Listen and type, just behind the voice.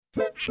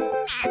The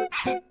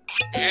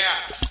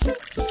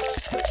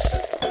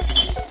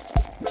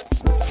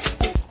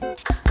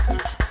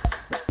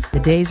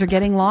days are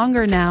getting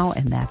longer now,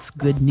 and that's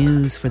good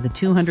news for the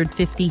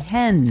 250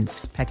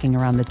 hens pecking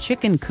around the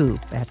chicken coop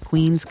at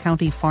Queens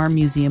County Farm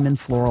Museum in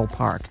Floral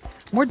Park.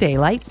 More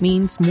daylight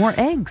means more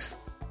eggs.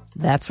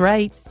 That's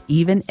right.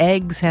 Even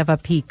eggs have a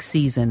peak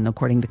season,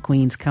 according to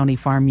Queens County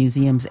Farm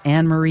Museum's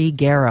Anne-Marie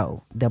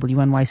Garrow.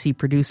 WNYC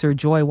producer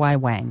Joy Y.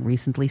 Wang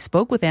recently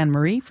spoke with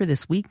Anne-Marie for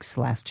this week's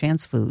Last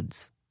Chance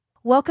Foods.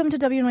 Welcome to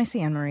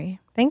WNYC, Anne-Marie.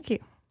 Thank you.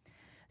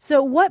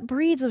 So what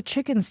breeds of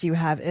chickens do you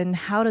have, and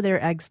how do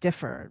their eggs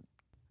differ?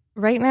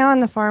 Right now on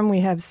the farm, we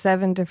have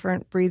 7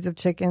 different breeds of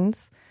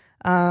chickens.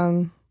 2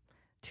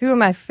 of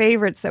my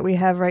favorites that we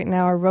have right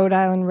now are Rhode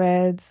Island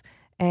Reds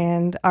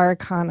and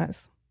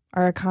Aracanas.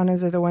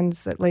 Aracanas are the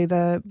ones that lay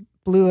the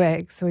blue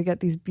eggs, so we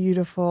get these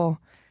beautiful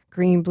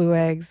green-blue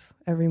eggs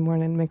every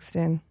morning mixed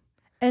in.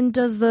 And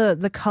does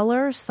the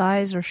color,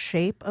 size, or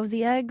shape of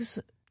the eggs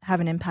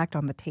have an impact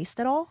on the taste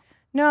at all?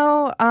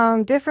 No,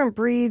 different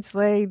breeds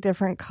lay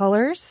different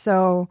colors,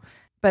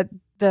 but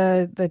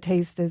the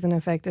taste isn't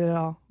affected at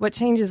all. What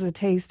changes the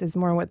taste is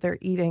more what they're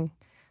eating.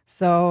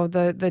 So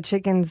the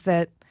chickens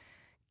that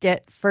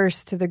get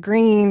first to the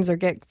greens or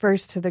get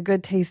first to the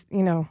good taste,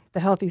 the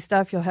healthy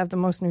stuff, you'll have the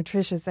most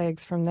nutritious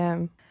eggs from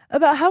them.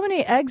 About how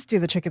many eggs do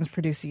the chickens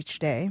produce each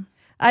day?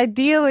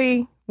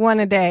 Ideally,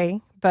 1 a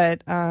day,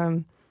 but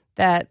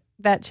that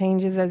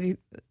changes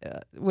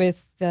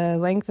with the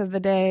length of the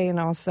day and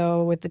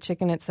also with the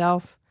chicken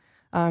itself.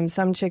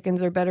 Some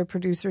chickens are better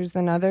producers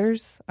than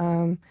others.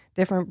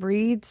 Different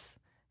breeds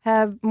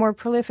have more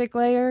prolific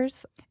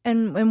layers.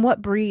 And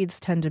what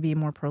breeds tend to be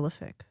more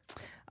prolific?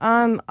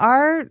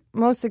 Our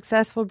most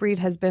successful breed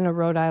has been a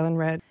Rhode Island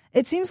Red.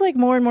 It seems like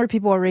more and more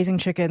people are raising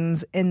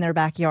chickens in their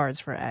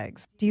backyards for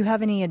eggs. Do you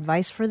have any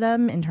advice for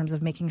them in terms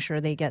of making sure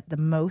they get the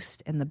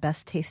most and the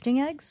best tasting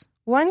eggs?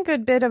 One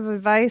good bit of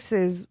advice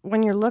is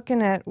when you're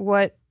looking at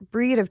what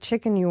breed of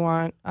chicken you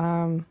want,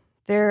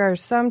 there are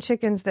some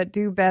chickens that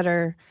do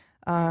better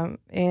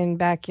in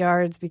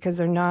backyards because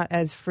they're not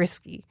as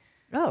frisky.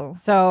 Oh.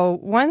 So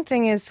one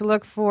thing is to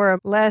look for a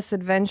less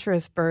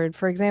adventurous bird.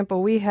 For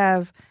example, we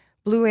have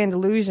blue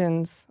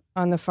Andalusians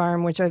on the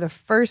farm, which are the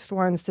first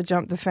ones to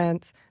jump the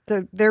fence.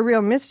 They're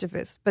real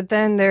mischievous. But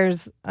then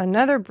there's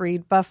another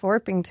breed, Buff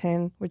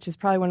Orpington, which is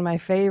probably one of my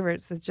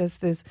favorites. It's just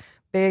this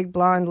big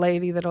blonde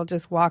lady that'll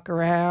just walk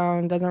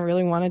around, doesn't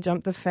really want to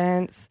jump the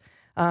fence,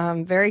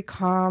 very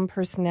calm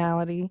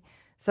personality.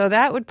 So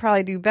that would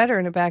probably do better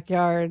in a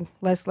backyard,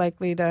 less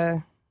likely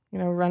to,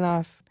 run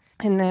off.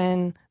 And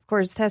then, of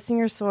course, testing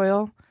your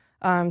soil,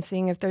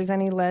 seeing if there's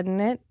any lead in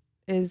it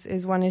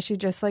is one issue,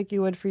 just like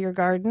you would for your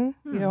garden.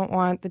 You don't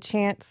want the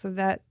chance of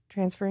that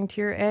transferring to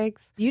your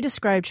eggs. You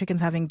describe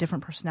chickens having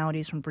different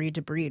personalities from breed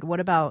to breed. What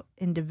about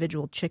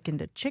individual chicken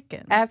to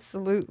chicken?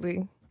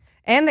 Absolutely.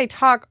 And they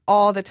talk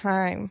all the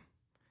time.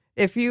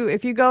 If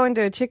you go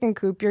into a chicken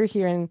coop, you're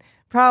hearing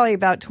probably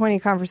about 20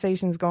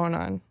 conversations going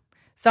on.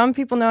 Some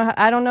people know,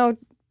 I don't know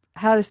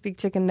how to speak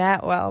chicken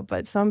that well,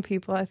 but some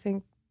people, I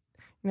think,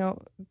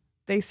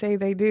 they say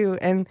they do.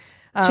 And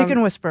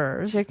chicken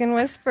whisperers. Chicken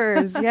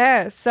whispers,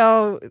 yeah.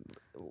 So,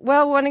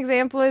 one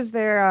example is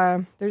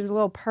there's a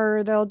little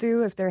purr they'll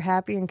do if they're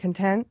happy and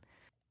content.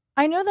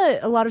 I know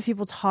that a lot of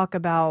people talk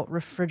about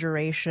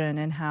refrigeration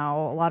and how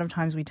a lot of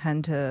times we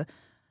tend to,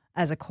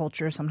 as a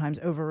culture, sometimes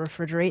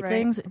over-refrigerate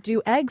things.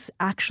 Do eggs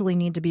actually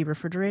need to be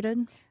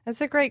refrigerated?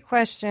 That's a great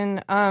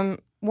question.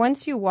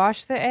 Once you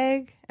wash the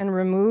egg and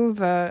remove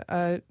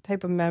a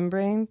type of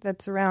membrane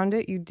that's around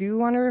it, you do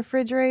want to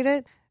refrigerate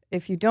it.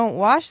 If you don't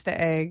wash the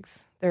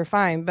eggs, they're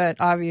fine. But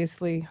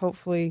obviously,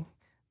 hopefully,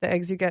 the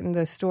eggs you get in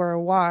the store are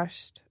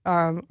washed,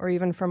 or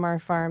even from our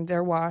farm,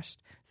 they're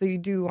washed. So you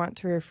do want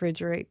to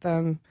refrigerate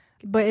them.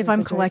 But if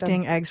I'm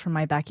collecting eggs from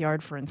my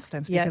backyard, for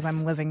instance, because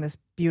I'm living this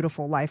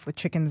beautiful life with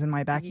chickens in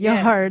my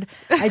backyard,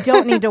 I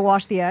don't need to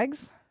wash the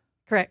eggs?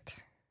 Correct.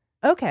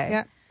 Okay.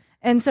 Yeah.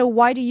 And so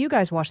why do you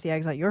guys wash the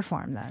eggs at your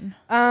farm then?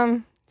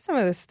 Some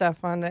of the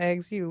stuff on the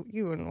eggs you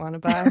wouldn't want to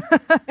buy.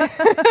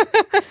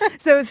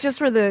 So it's just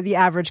for the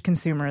average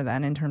consumer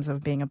then in terms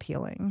of being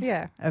appealing?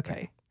 Yeah. Okay.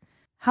 Right.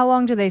 How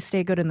long do they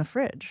stay good in the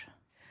fridge?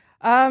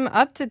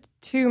 Up to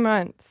 2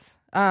 months,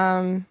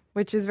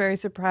 which is very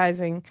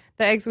surprising.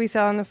 The eggs we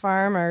sell on the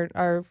farm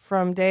are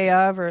from day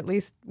of or at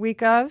least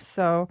week of,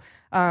 so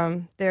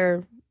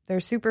they're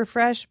super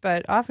fresh,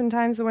 but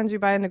oftentimes the ones you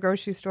buy in the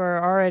grocery store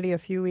are already a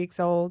few weeks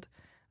old.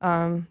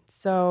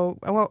 So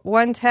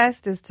one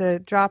test is to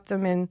drop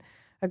them in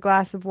a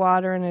glass of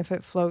water, and if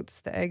it floats,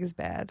 the egg is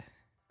bad.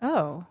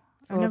 Oh,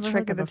 it's a little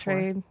trick of the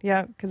trade.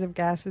 Yeah, because of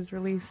gases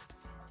released.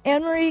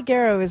 Anne-Marie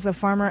Garrow is the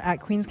farmer at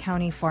Queens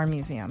County Farm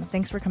Museum.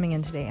 Thanks for coming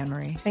in today,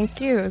 Anne-Marie.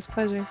 Thank you. It was a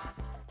pleasure.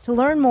 To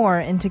learn more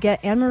and to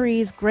get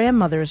Anne-Marie's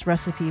grandmother's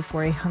recipe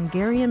for a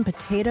Hungarian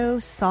potato,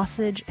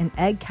 sausage, and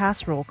egg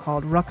casserole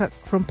called Raka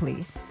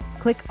Krumpli,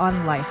 click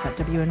on life at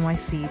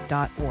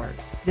wnyc.org.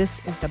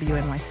 This is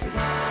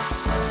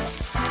WNYC.